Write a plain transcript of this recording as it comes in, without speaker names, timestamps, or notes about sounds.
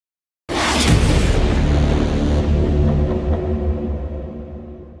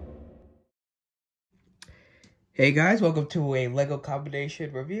Hey guys, welcome to a LEGO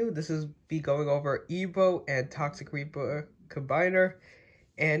combination review. This is me going over Evo and Toxic Reaper combiner.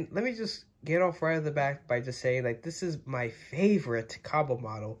 And let me just get off right at the back by just saying, like, this is my favorite combo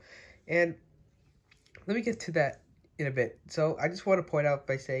model. And let me get to that in a bit. So I just want to point out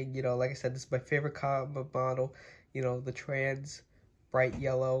by saying, like I said, this is my favorite combo model. The trans bright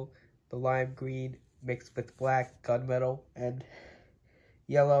yellow, the lime green mixed with black gunmetal and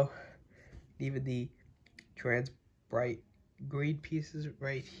yellow, even the trans bright green pieces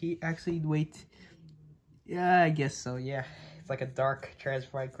right here. Actually, wait. Yeah, I guess so. Yeah, it's like a dark trans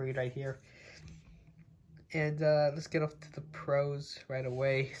bright green right here. And let's get off to the pros right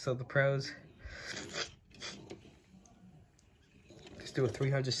away. So the pros. Let's do a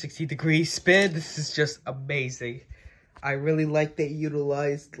 360-degree spin. This is just amazing. I really like they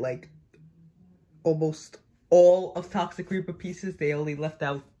utilized like almost all of Toxic Reaper pieces. They only left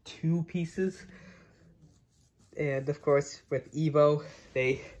out 2 pieces. And of course, with Evo,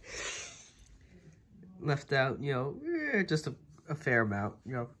 they left out, just a fair amount,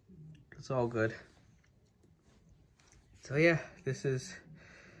 it's all good. So yeah, this is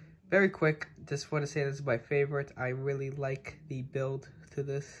very quick. Just want to say this is my favorite. I really like the build to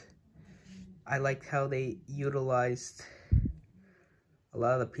this. I liked how they utilized a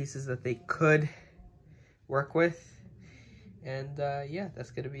lot of the pieces that they could work with. And yeah,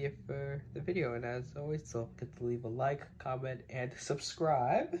 that's going to be it for the video. And as always, don't forget to leave a like, comment, and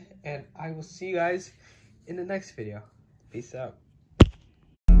subscribe. And I will see you guys in the next video. Peace out.